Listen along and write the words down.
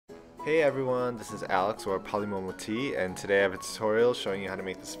Hey everyone, this is Alex or PolymomoTea, and today I have a tutorial showing you how to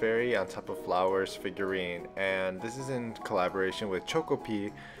make this fairy on top of flowers figurine, and this is in collaboration with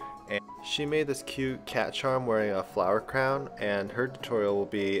Chocopi, and she made this cute cat charm wearing a flower crown, and her tutorial will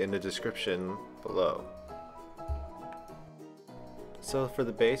be in the description below. So for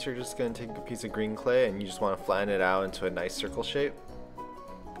the base, you're just going to take a piece of green clay and you just want to flatten it out into a nice circle shape.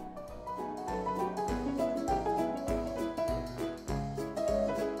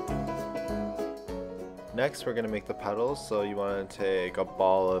 Next, we're going to make the petals, so you want to take a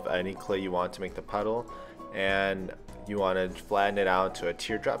ball of any clay you want to make the petal, and you want to flatten it out to a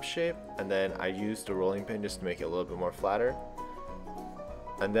teardrop shape, and then I used a rolling pin just to make it a little bit more flatter.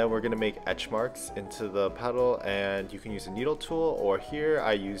 And then we're going to make etch marks into the petal, and you can use a needle tool, or here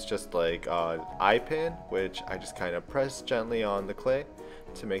I use just like an eye pin, which I just kind of press gently on the clay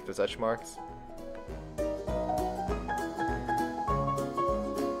to make those etch marks.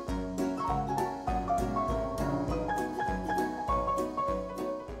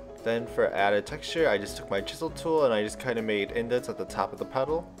 Then for added texture, I just took my chisel tool and I just kind of made indents at the top of the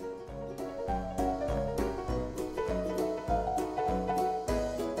petal.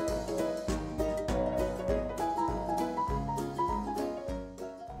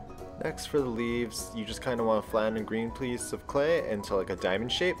 Next, for the leaves, you just kind of want to flatten a green piece of clay into like a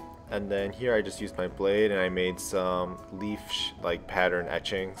diamond shape. And then here I just used my blade and I made some leaf like pattern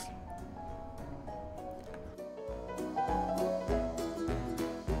etchings.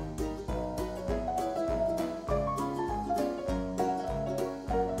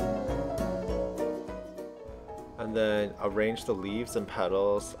 And then arrange the leaves and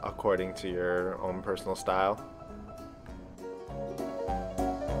petals according to your own personal style.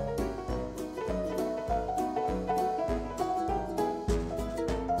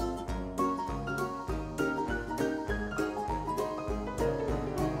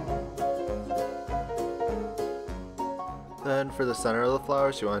 Then for the center of the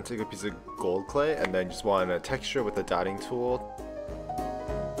flowers, you want to take a piece of gold clay and then just want to texture with the dotting tool.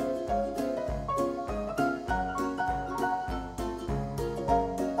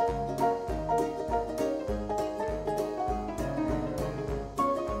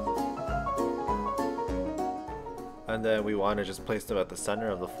 And then we want to just place them at the center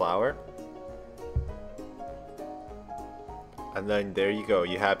of the flower. And then there you go,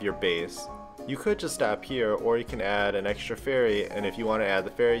 you have your base. You could just stop here, or you can add an extra fairy, and if you want to add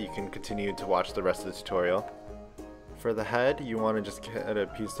the fairy, you can continue to watch the rest of the tutorial. For the head, you want to just get a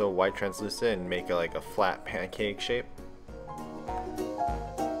piece of white translucent and make it like a flat pancake shape.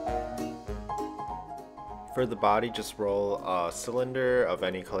 For the body, just roll a cylinder of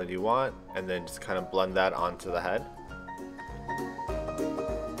any color you want, and then just kind of blend that onto the head.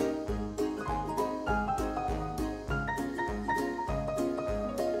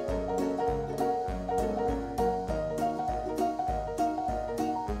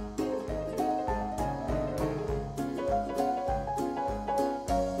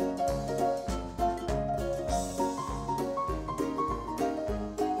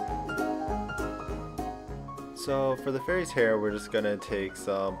 So for the fairy's hair, we're just going to take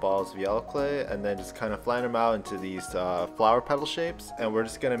some balls of yellow clay and then just kind of flatten them out into these flower petal shapes, and we're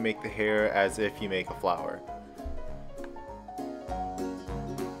just going to make the hair as if you make a flower.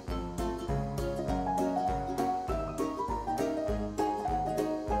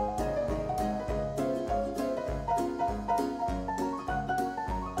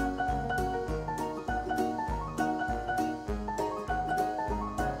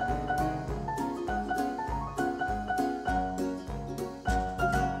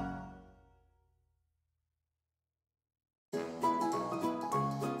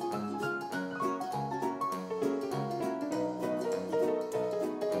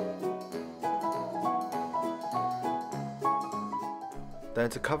 Then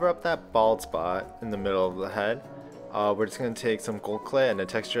to cover up that bald spot in the middle of the head, we're just going to take some gold clay and a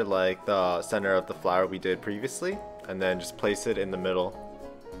texture like the center of the flower we did previously, and then just place it in the middle.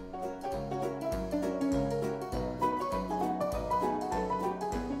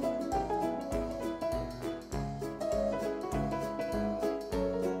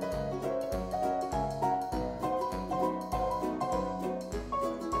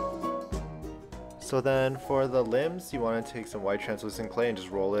 So then for the limbs, you want to take some white translucent clay and just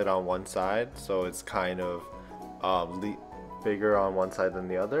roll it on one side so it's kind of bigger on one side than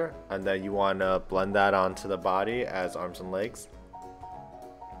the other, and then you want to blend that onto the body as arms and legs.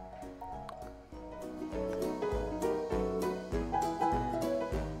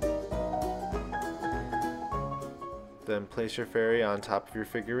 Then place your fairy on top of your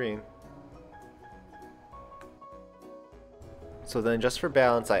figurine. So then just for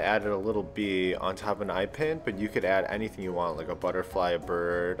balance, I added a little bee on top of an eye pin, but you could add anything you want, like a butterfly, a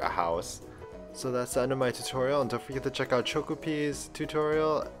bird, a house. So that's the end of my tutorial, and don't forget to check out Chocopi's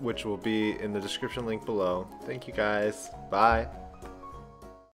tutorial, which will be in the description link below. Thank you guys. Bye.